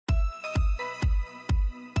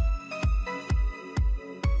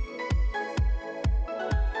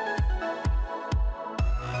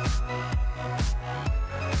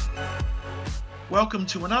Welcome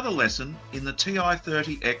to another lesson in the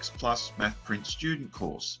TI-30XPlus MathPrint student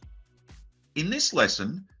course. In this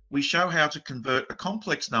lesson, we show how to convert a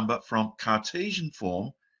complex number from Cartesian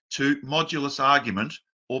form to modulus argument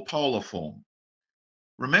or polar form.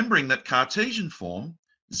 Remembering that Cartesian form,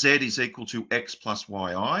 z is equal to x plus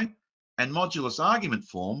yi, and modulus argument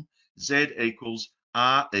form, z equals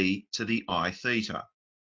re to the I theta.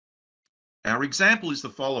 Our example is the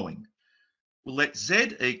following. We'll let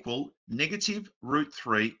z equal negative root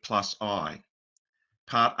 3 plus I.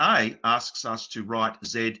 Part A asks us to write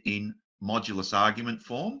z in modulus argument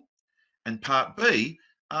form, and part B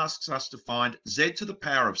asks us to find z to the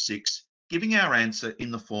power of 6, giving our answer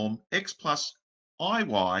in the form x plus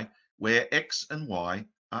iy, where x and y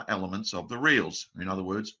are elements of the reals, in other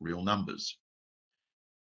words, real numbers.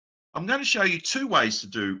 I'm going to show you two ways to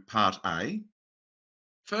do part A.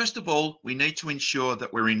 First of all, we need to ensure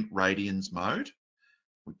that we're in radians mode.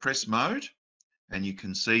 We press mode, and you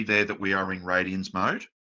can see there that we are in radians mode.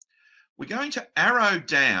 We're going to arrow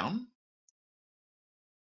down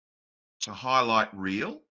to highlight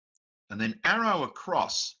real, and then arrow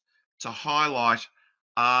across to highlight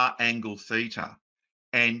r angle theta.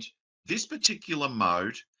 And this particular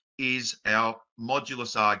mode is our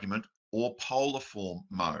modulus argument or polar form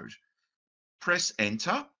mode. Press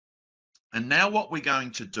enter. And now what we're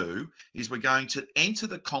going to do is we're going to enter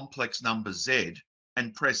the complex number z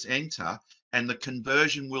and press enter, and the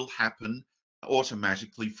conversion will happen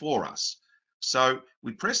automatically for us. So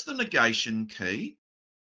we press the negation key.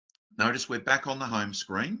 Notice we're back on the home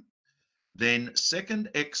screen. Then second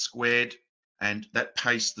x squared, and that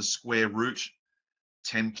pastes the square root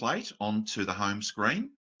template onto the home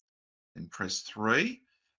screen. Then press 3.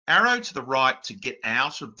 Arrow to the right to get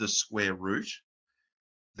out of the square root.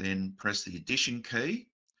 Then press the addition key,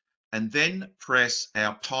 and then press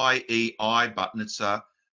our pi EI button. It's a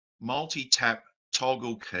multi-tap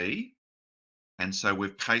toggle key, and so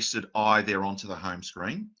we've pasted I there onto the home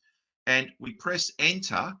screen, and we press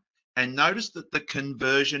enter, and notice that the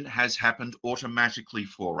conversion has happened automatically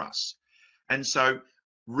for us. And so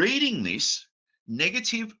reading this,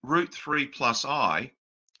 negative root 3 plus I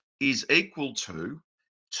is equal to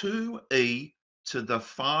 2e to the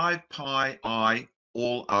 5 pi I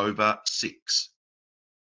all over 6.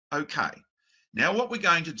 Okay, now what we're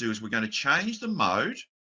going to do is we're going to change the mode,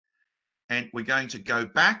 and we're going to go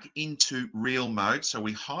back into real mode. So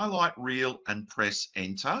we highlight real and press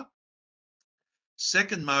enter.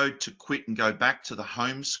 Second mode to quit and go back to the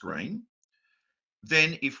home screen.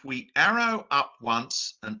 Then if we arrow up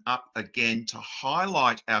once and up again to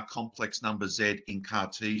highlight our complex number z in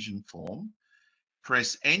Cartesian form,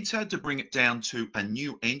 press enter to bring it down to a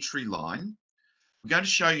new entry line. I'm going to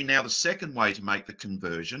show you now the second way to make the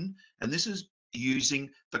conversion, and this is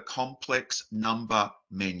using the complex number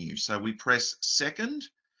menu. So we press second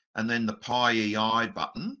and then the pi EI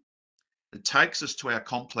button. It takes us to our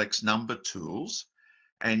complex number tools,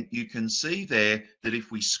 and you can see there that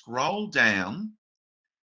if we scroll down,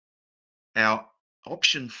 our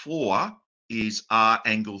option 4 is r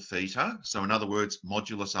angle theta. So in other words,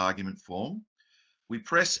 modulus argument form. We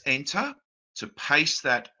press enter to paste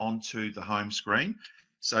that onto the home screen.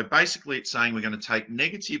 So basically it's saying we're going to take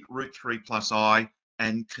negative root 3 plus I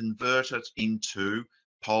and convert it into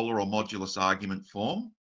polar or modulus argument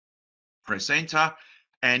form. Press enter,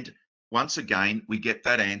 and once again we get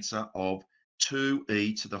that answer of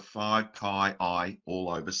 2e to the 5 pi I all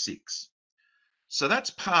over 6. So that's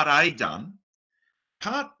part A done.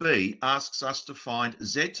 Part B asks us to find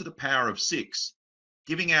z to the power of 6,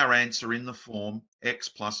 giving our answer in the form x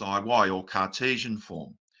plus iy, or Cartesian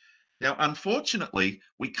form. Now, unfortunately,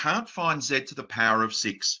 we can't find z to the power of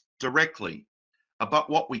 6 directly, but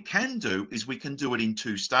what we can do is we can do it in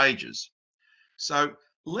 2 stages. So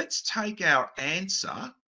let's take our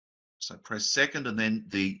answer, so press second and then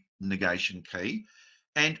the negation key,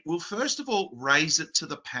 and we'll first of all raise it to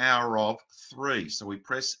the power of 3. So we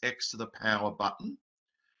press x to the power button,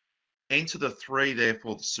 enter the 3 there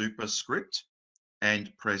for the superscript,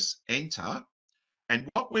 and press enter. And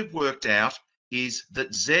what we've worked out is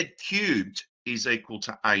that z cubed is equal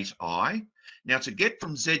to 8i. Now, to get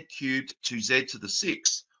from z cubed to z to the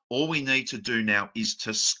 6, all we need to do now is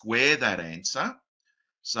to square that answer.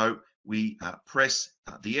 So we press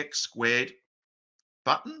the x squared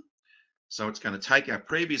button. So it's going to take our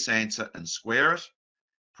previous answer and square it.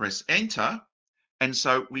 Press enter. And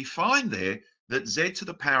so we find there that z to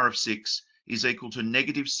the power of 6 is equal to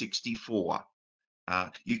negative 64.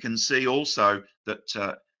 You can see also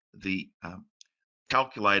that the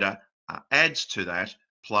calculator adds to that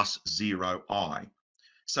plus 0i.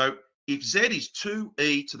 So if z is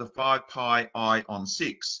 2e to the 5 pi I on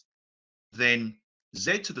 6, then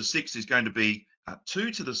Z to the 6 is going to be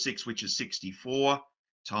 2 to the 6, which is 64,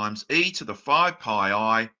 times e to the 5 pi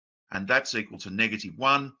I, and that's equal to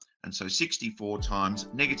 -1. And so 64 times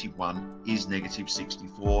 -1 is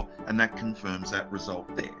 -64, and that confirms that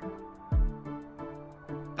result there.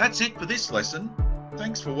 That's it for this lesson.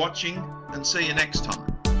 Thanks for watching, and see you next time.